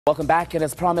Welcome back, and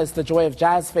as promised, the Joy of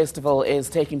Jazz Festival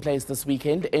is taking place this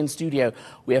weekend. In studio,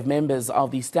 we have members of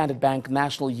the Standard Bank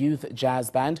National Youth Jazz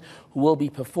Band who will be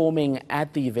performing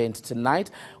at the event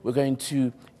tonight. We're going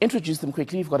to introduce them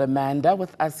quickly. We've got Amanda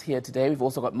with us here today. We've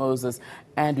also got Moses,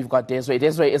 and we've got Desiree.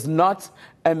 Desiree is not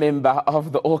a member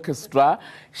of the orchestra.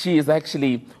 She is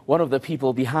actually one of the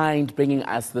people behind bringing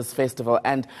us this festival.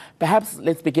 And perhaps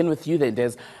let's begin with you then,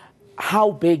 Des.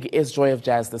 How big is Joy of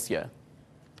Jazz this year?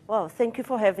 Well, thank you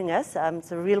for having us.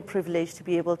 It's a real privilege to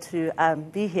be able to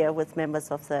be here with members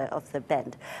of the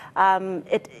band.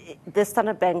 The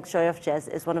Standard Bank Joy of Jazz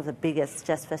is one of the biggest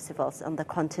jazz festivals on the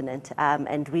continent,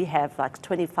 and we have like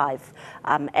 25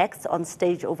 acts on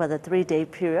stage over the 3-day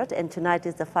period, and tonight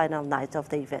is the final night of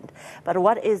the event. But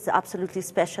what is absolutely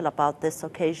special about this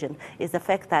occasion is the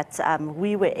fact that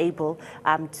we were able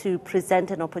to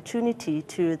present an opportunity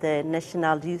to the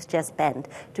National Youth Jazz Band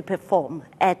to perform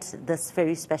at this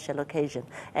very special occasion.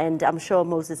 And I'm sure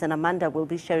Moses and Amanda will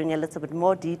be sharing a little bit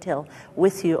more detail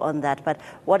with you on that. But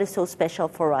what is so special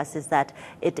for us is that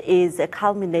it is a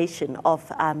culmination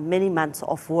of many months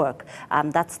of work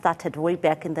that started way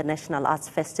back in the National Arts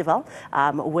Festival,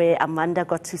 where Amanda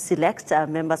got to select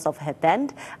members of her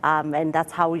band, and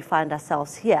that's how we find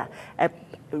ourselves here. A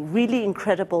really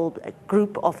incredible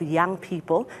group of young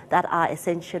people that are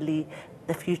essentially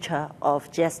the future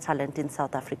of jazz talent in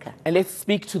South Africa. And let's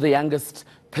speak to the youngest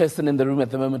person in the room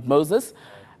at the moment, Moses.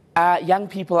 Young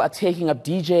people are taking up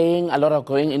DJing. A lot are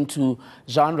going into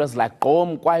genres like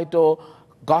gqom, kwaito,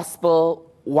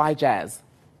 gospel. Why jazz?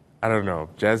 I don't know.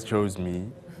 Jazz chose me.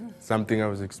 Something I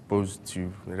was exposed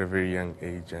to at a very young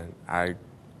age. And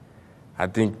I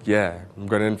think, yeah, I'm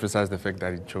going to emphasize the fact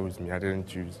that it chose me. I didn't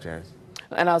choose jazz.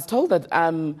 And I was told that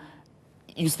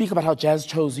you speak about how jazz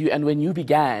chose you, and when you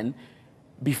began,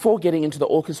 before getting into the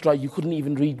orchestra, you couldn't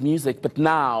even read music, but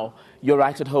now you're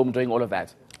right at home doing all of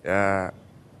that.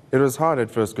 It was hard at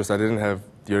first because I didn't have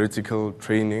theoretical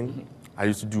training. I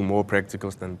used to do more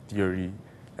practicals than theory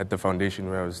at the foundation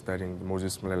where I was studying, the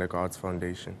Moses Maleleka Arts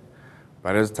Foundation.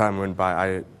 But as time went by,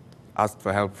 I asked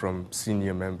for help from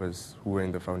senior members who were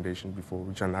in the foundation before,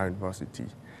 which are now in varsity.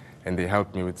 And they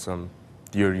helped me with some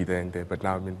theory there and there, but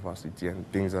now I'm in varsity and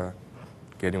things are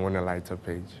getting on a lighter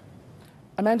page.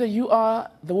 Amanda, you are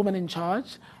the woman in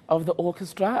charge of the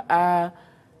orchestra.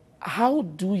 How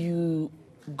do you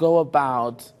go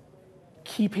about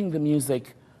keeping the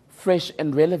music fresh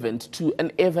and relevant to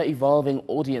an ever-evolving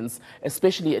audience,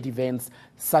 especially at events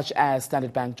such as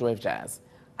Standard Bank Joy of Jazz?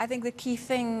 I think the key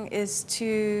thing is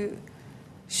to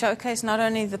showcase not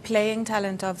only the playing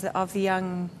talent of the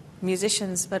young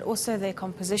musicians, but also their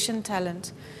composition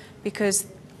talent, because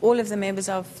all of the members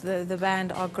of the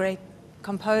band are great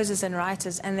composers and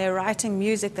writers, and they're writing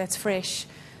music that's fresh,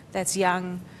 that's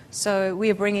young. So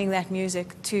we're bringing that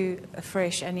music to a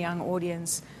fresh and young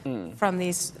audience from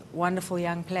these wonderful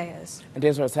young players. And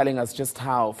Desiree was telling us just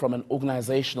how, from an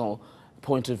organizational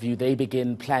point of view, they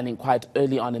begin planning quite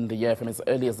early on in the year, from as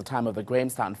early as the time of the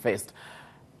Grahamstown Fest.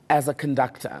 As a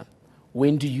conductor,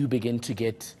 when do you begin to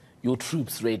get your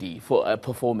troops ready for a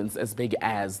performance as big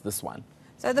as this one?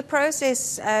 So the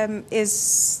process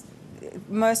is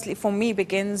mostly, for me,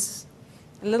 begins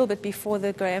a little bit before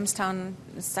the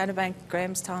Standard Bank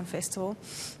Grahamstown Festival,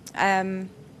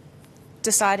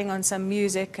 deciding on some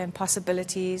music and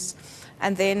possibilities.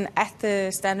 And then at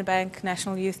the Standard Bank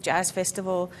National Youth Jazz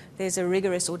Festival, there's a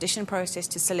rigorous audition process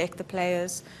to select the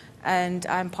players, and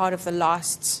I'm part of the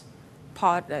last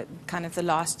round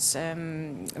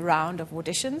of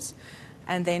auditions.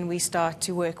 And then we start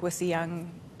to work with the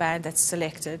young band that's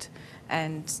selected.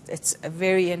 And it's a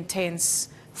very intense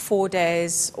 4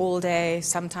 days, all day,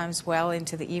 sometimes well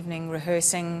into the evening,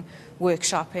 rehearsing,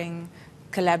 workshopping,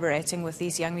 collaborating with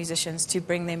these young musicians to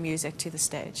bring their music to the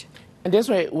stage. And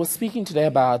Desiree, we're speaking today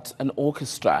about an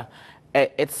orchestra.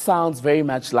 It sounds very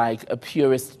much like a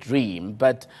purist dream,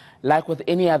 but like with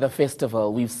any other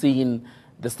festival, we've seen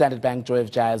the Standard Bank Joy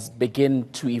of Jazz begin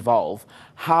to evolve.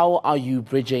 How are you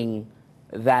bridging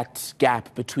that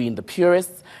gap between the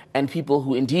purists and people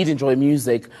who indeed enjoy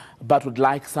music but would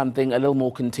like something a little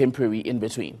more contemporary in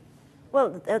between? Well,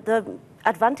 the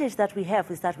advantage that we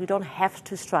have is that we don't have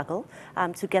to struggle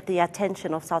to get the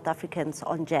attention of South Africans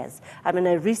on jazz. I mean,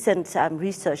 a recent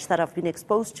research that I've been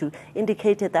exposed to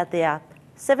indicated that there are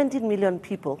 17 million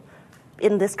people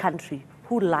in this country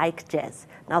who like jazz.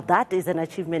 Now that is an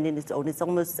achievement in its own. It's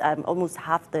almost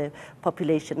half the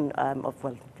population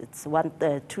it's one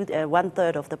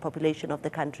third of the population of the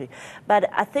country. But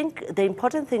I think the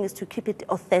important thing is to keep it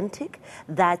authentic,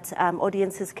 that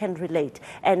audiences can relate.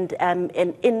 And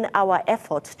in our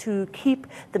effort to keep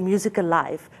the music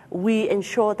alive, we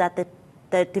ensure that the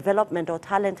the development or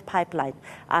talent pipeline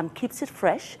keeps it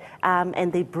fresh,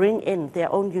 and they bring in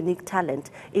their own unique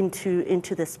talent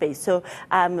into the space. So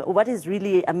what is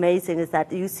really amazing is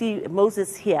that you see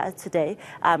Moses here today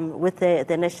with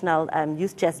the National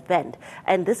Youth Jazz Band,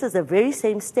 and this is the very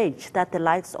same stage that the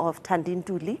likes of Thandie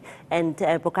Ntuli and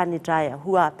Bokani Dryer,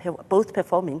 who are both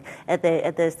performing at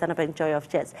the Standard Bank Joy of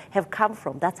Jazz, have come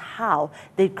from. That's how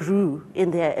they grew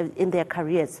in their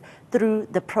careers, through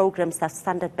the programs that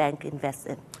Standard Bank invests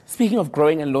in. Speaking of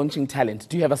growing and launching talent,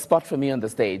 do you have a spot for me on the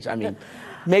stage? I mean,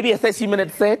 maybe a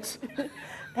 30-minute set?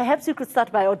 Perhaps you could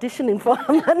start by auditioning for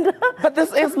Amanda. But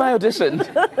this is my audition.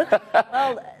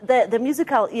 Well, the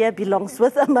musical ear belongs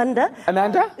with Amanda.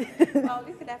 Amanda? Well,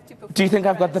 we could have to perform Do you think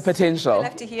I've got the first. potential? We'll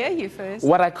have to hear you first.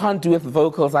 What I can't do with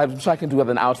vocals, I'm sure I can do with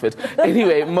an outfit.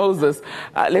 Anyway, Moses,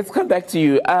 let's come back to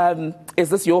you. Is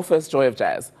this your first Joy of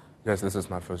Jazz? Yes, this is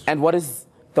my first. And what is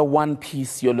the one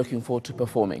piece you're looking forward to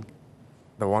performing?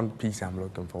 The one piece I'm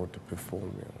looking forward to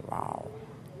performing, wow.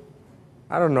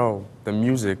 I don't know, the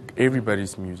music,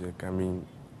 everybody's music. I mean,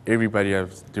 everybody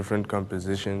has different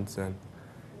compositions, and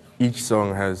each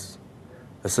song has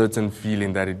a certain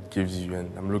feeling that it gives you,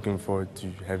 and I'm looking forward to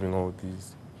having all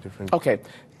these different... Okay,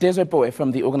 Desiree Boy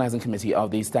from the organizing committee of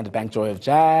the Standard Bank Joy of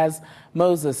Jazz.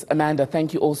 Moses, Amanda,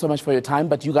 thank you all so much for your time,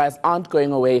 but you guys aren't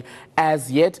going away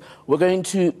as yet. We're going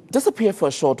to disappear for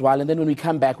a short while, and then when we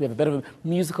come back, we have a bit of a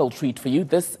musical treat for you.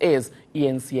 This is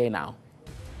ENCA Now.